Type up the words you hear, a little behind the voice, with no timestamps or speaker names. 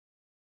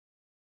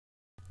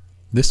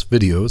This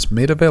video is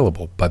made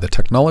available by the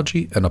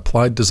Technology and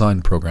Applied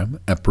Design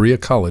program at Berea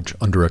College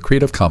under a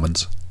Creative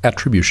Commons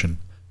Attribution,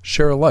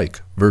 Share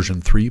Alike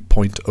version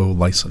 3.0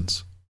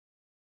 license.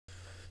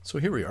 So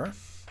here we are.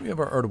 We have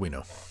our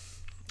Arduino,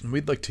 and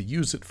we'd like to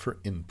use it for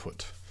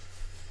input.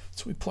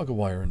 So we plug a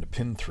wire into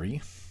pin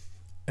 3,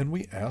 and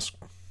we ask,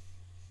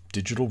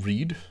 digital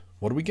read,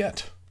 what do we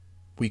get?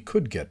 We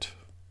could get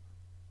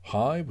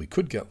high, we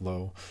could get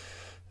low,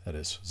 that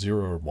is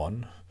 0 or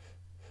 1.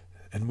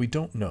 And we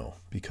don't know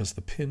because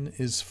the pin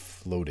is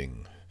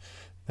floating.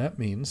 That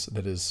means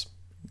that it is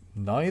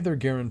neither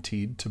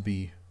guaranteed to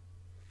be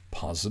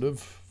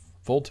positive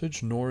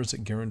voltage nor is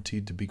it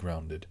guaranteed to be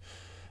grounded.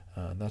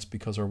 And that's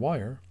because our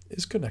wire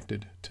is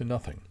connected to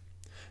nothing.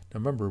 Now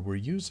remember, we're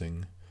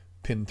using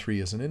pin 3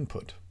 as an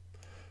input.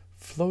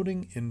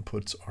 Floating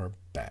inputs are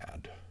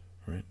bad,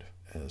 right?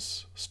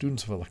 As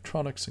students of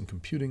electronics and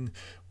computing,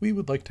 we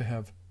would like to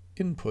have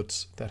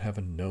inputs that have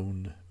a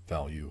known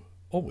value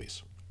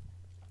always.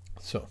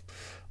 So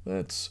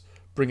let's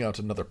bring out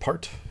another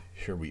part.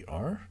 Here we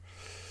are.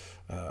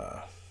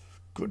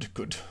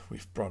 Good.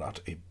 We've brought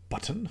out a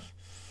button.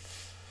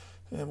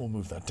 And we'll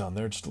move that down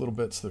there just a little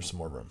bit so there's some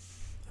more room.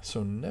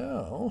 So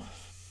now,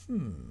 what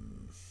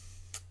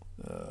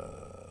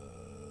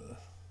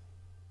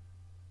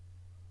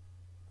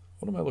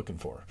am I looking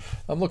for?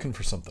 I'm looking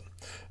for something.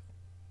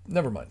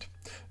 Never mind.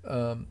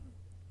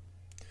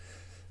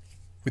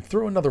 We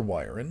throw another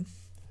wire in.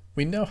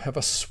 We now have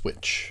a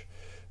switch.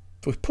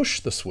 If we push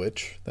the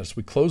switch, that is,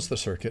 we close the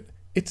circuit,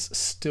 it's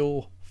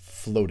still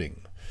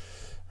floating,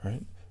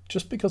 right?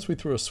 Just because we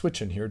threw a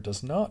switch in here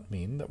does not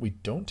mean that we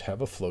don't have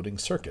a floating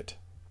circuit.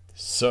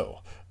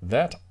 So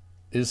that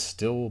is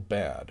still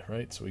bad,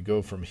 right? So we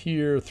go from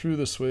here through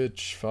the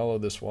switch, follow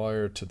this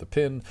wire to the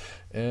pin,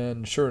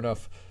 and sure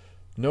enough,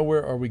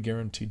 nowhere are we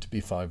guaranteed to be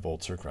 5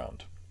 volts or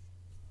ground.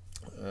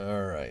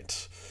 All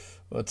right,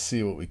 let's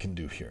see what we can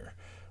do here.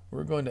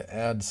 We're going to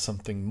add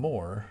something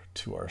more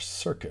to our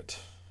circuit.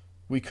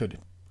 We could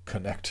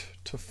connect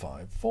to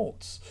 5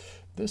 volts.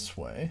 This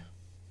way,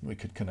 we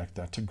could connect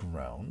that to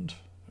ground.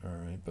 All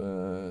right,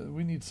 but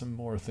we need some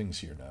more things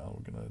here now.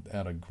 We're going to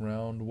add a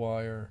ground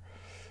wire.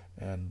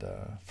 And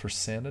for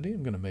sanity,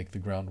 I'm going to make the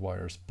ground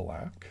wires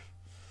black.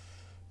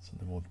 So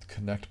then we'll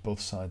connect both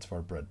sides of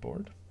our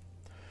breadboard.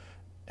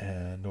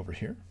 And over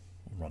here,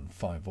 we'll run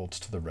 5 volts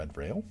to the red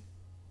rail.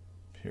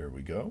 Here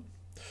we go.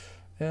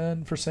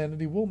 And for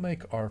sanity, we'll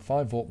make our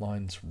 5 volt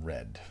lines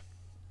red.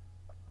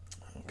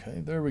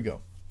 Okay, there we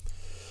go.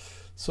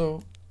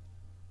 So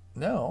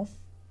now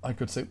I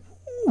could say,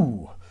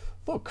 ooh,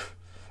 look,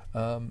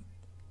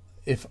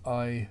 if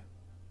I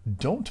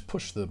don't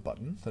push the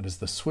button, that is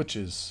the switch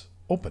is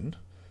open,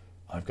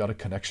 I've got a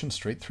connection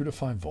straight through to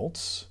 5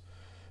 volts.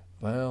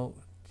 Well,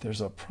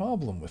 there's a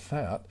problem with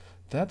that.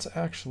 That's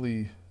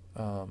actually,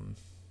 I'm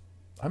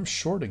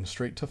shorting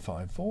straight to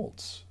 5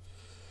 volts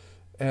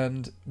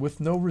and with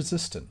no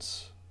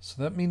resistance.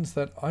 So that means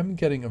that I'm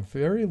getting a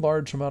very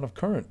large amount of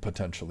current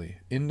potentially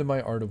into my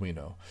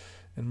Arduino.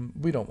 And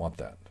we don't want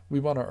that.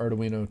 We want our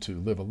Arduino to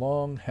live a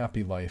long,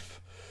 happy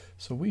life.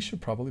 So we should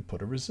probably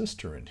put a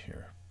resistor in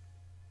here.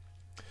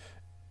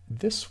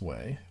 This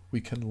way,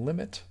 we can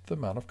limit the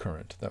amount of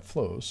current that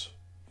flows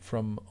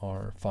from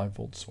our 5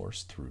 volt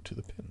source through to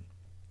the pin.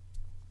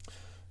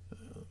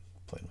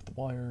 Playing with the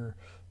wire.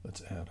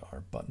 Let's add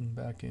our button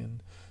back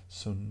in.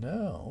 So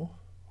now,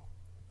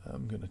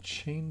 I'm going to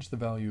change the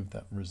value of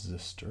that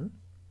resistor.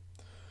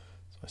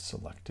 So I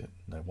select it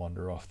and I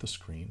wander off the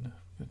screen. I'm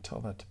going to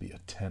tell that to be a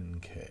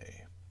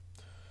 10K.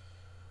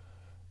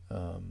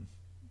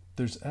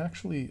 There's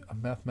actually a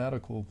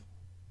mathematical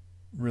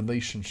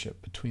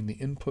relationship between the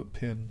input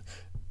pin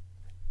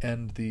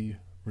and the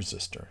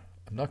resistor.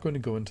 I'm not going to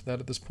go into that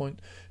at this point.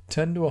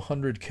 10 to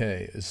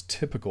 100K is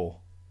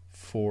typical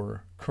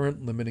for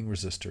current limiting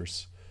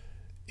resistors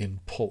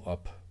in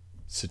pull-up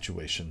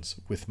situations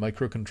with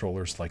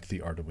microcontrollers like the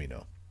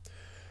Arduino.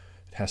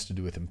 It has to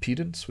do with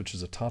impedance, which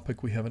is a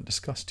topic we haven't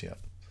discussed yet.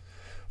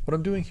 What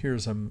I'm doing here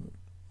is I'm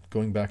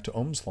going back to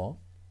Ohm's law.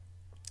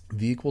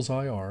 V equals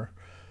IR.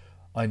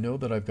 I know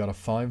that I've got a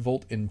 5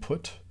 volt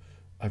input.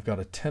 I've got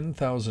a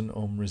 10,000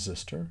 ohm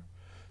resistor.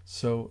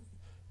 So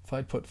if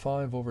I put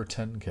 5 over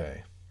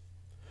 10K,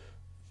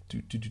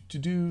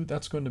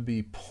 that's going to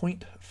be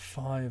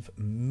 0.5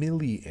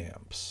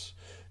 milliamps.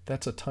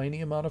 That's a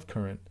tiny amount of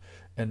current,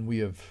 and we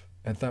have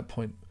at that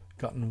point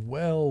gotten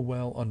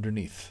well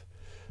underneath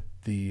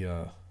the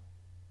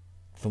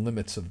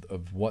limits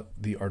of what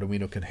the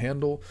Arduino can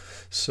handle.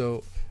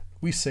 So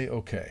we say,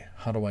 okay,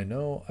 how do I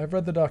know? I've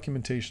read the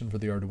documentation for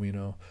the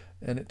Arduino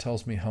and it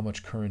tells me how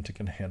much current it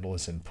can handle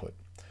as input.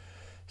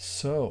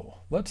 So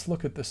let's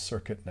look at this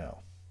circuit now.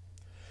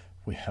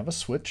 We have a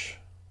switch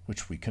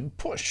which we can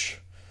push.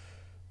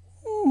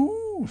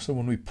 Ooh, so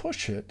when we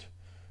push it,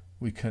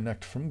 we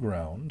connect from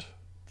ground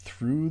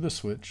through the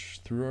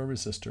switch, through our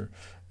resistor,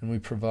 and we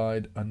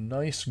provide a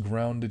nice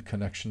grounded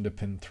connection to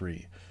pin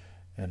 3.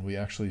 And we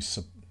actually,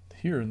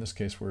 here in this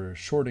case, we're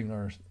shorting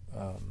our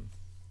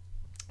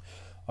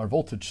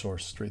voltage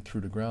source straight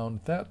through to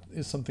ground. That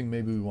is something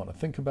maybe we want to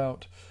think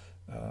about.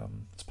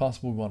 It's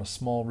possible we want a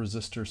small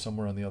resistor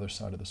somewhere on the other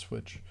side of the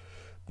switch.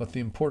 But the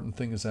important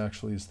thing is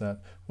that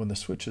when the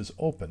switch is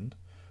open,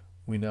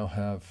 we now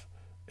have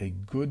a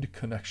good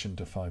connection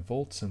to 5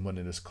 volts, and when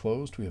it is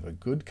closed, we have a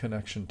good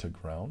connection to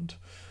ground.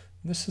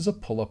 And this is a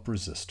pull-up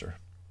resistor.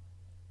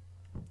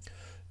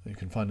 You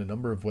can find a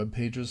number of web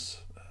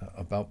pages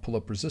about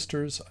pull-up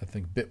resistors. I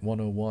think Bit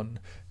 101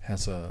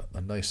 has a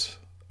nice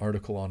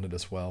article on it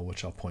as well,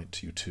 which I'll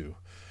point you to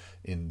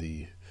in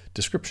the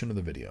description of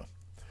the video.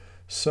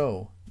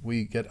 So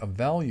we get a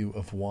value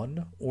of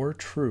 1 or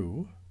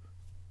true,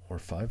 or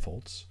 5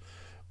 volts,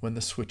 when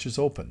the switch is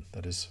open,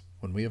 that is,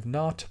 when we have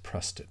not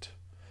pressed it.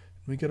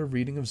 We get a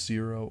reading of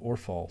 0 or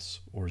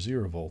false, or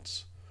 0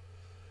 volts,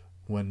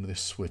 when the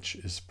switch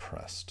is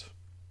pressed.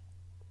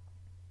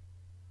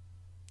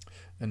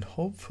 And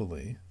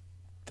hopefully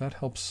that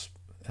helps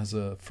as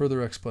a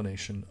further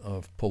explanation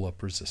of pull-up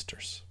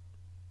resistors.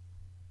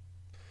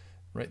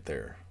 Right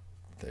there.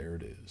 There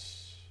it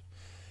is.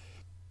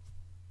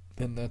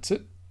 And that's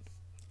it.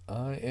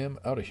 I am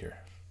out of here.